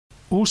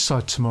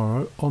Also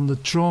tomorrow on the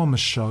drama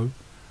show,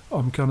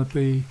 I'm going to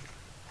be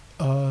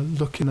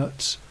looking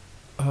at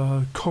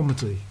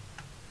comedy,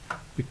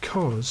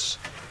 because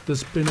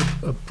there's been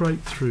a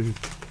breakthrough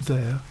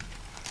there.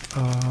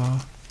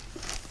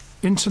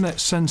 Internet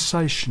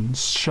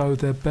sensations show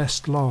their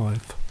best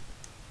live.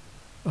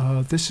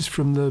 This is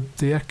from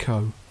the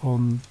Echo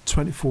on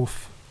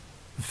 24th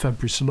of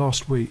February, so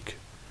last week.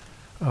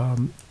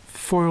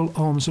 Foil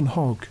Arms and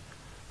Hog,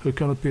 who are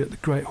going to be at the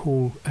Great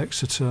Hall,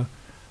 Exeter,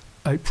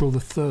 April the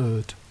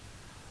 3rd.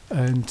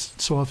 And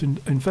so I've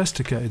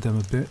investigated them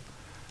a bit.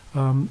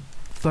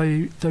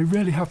 They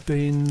really have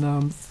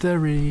been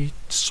very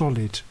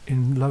solid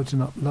in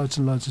loading up loads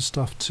and loads of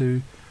stuff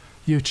to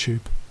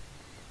YouTube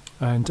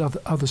and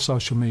other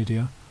social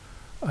media,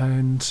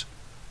 and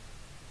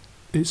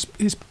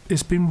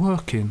it's been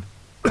working.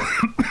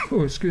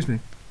 Oh, excuse me.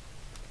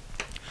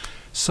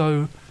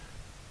 So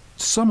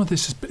some of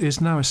this is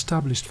now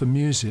established for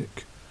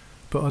music,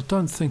 but I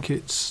don't think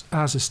it's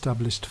as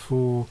established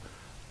for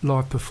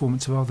live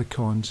performance of other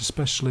kinds,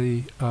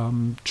 especially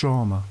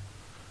drama.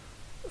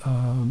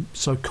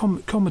 So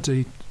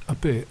comedy a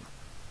bit,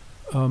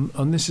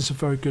 and this is a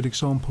very good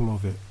example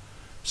of it.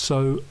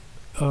 So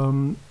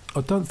I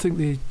don't think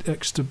the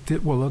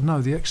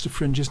Exeter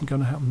Fringe isn't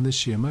going to happen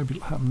this year. Maybe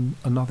it'll happen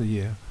another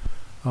year.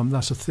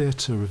 That's a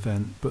theatre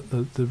event, but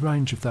the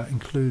range of that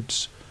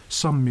includes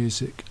some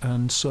music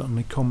and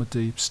certainly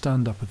comedy,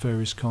 stand-up of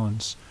various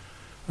kinds.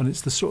 And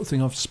it's the sort of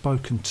thing I've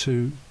spoken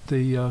to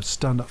the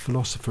stand-up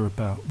philosopher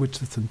about,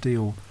 Whitworth and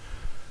Deal,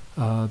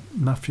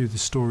 Matthew the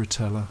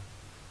storyteller,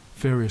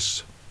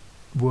 various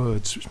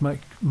words which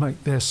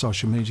make their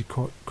social media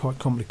quite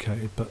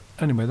complicated. But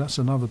anyway, that's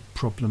another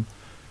problem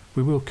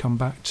we will come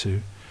back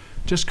to.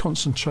 Just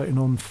concentrating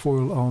on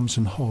Foil Arms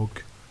and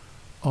Hog,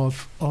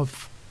 I've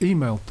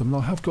emailed them,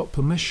 and I have got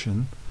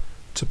permission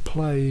to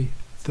play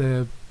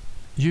their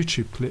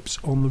YouTube clips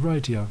on the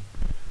radio.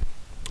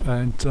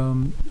 And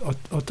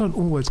I don't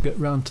always get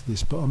round to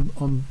this, but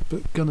I'm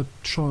going to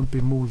try and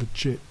be more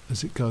legit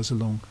as it goes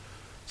along.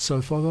 So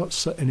if I've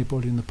upset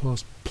anybody in the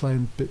past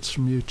playing bits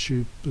from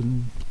YouTube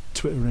and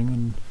twittering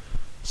and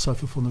so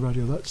forth on the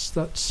radio, that's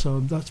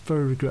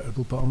very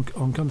regrettable. But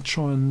I'm going to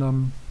try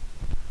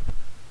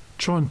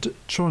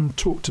and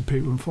talk to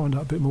people and find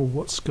out a bit more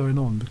what's going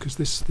on, because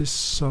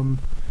this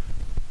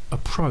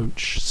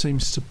approach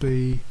seems to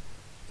be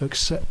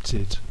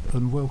accepted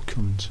and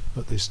welcomed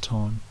at this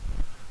time.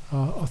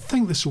 I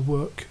think this will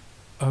work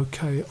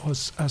okay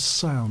as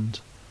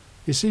sound.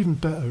 It's even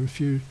better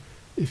if you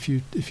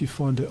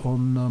find it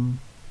on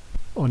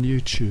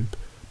YouTube.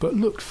 But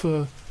look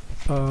for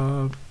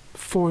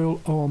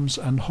Foil Arms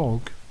and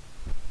Hog,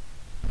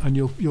 and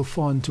you'll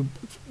find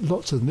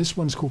lots of them. This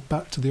one's called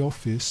Back to the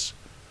Office,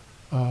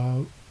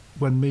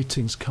 when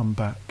meetings come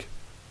back.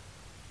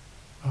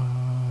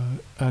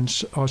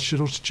 And I should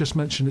also just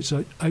mention it's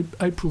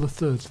April the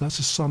 3rd. That's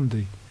a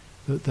Sunday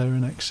that they're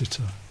in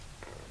Exeter.